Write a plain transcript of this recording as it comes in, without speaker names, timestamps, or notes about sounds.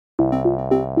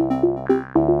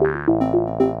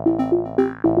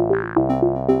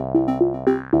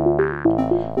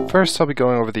First, I'll be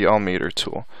going over the Ammeter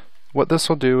tool. What this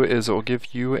will do is it will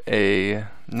give you a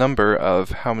number of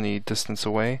how many distance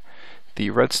away the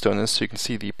redstone is, so you can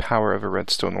see the power of a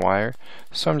redstone wire.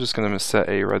 So I'm just going to set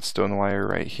a redstone wire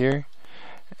right here,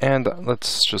 and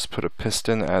let's just put a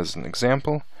piston as an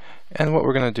example. And what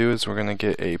we're going to do is we're going to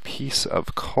get a piece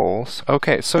of coal.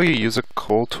 Okay, so you use a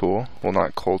coal tool, well,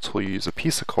 not coal tool, you use a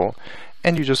piece of coal,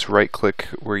 and you just right click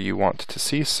where you want to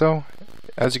see. So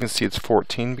as you can see, it's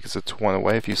 14 because it's one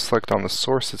away. If you select on the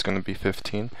source, it's going to be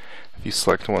 15. If you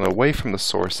select one away from the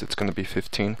source, it's going to be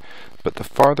 15. But the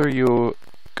farther you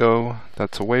go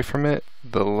that's away from it,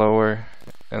 the lower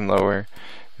and lower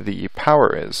the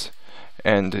power is.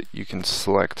 And you can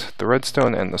select the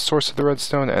redstone and the source of the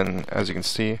redstone, and as you can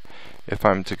see, if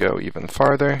I'm to go even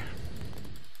farther,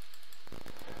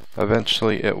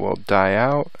 eventually it will die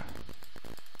out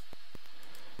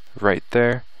right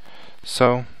there.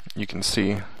 So you can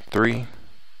see 3,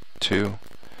 2,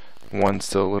 1,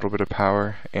 still a little bit of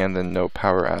power, and then no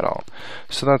power at all.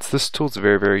 So this tool is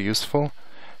very, very useful,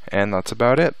 and that's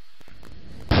about it.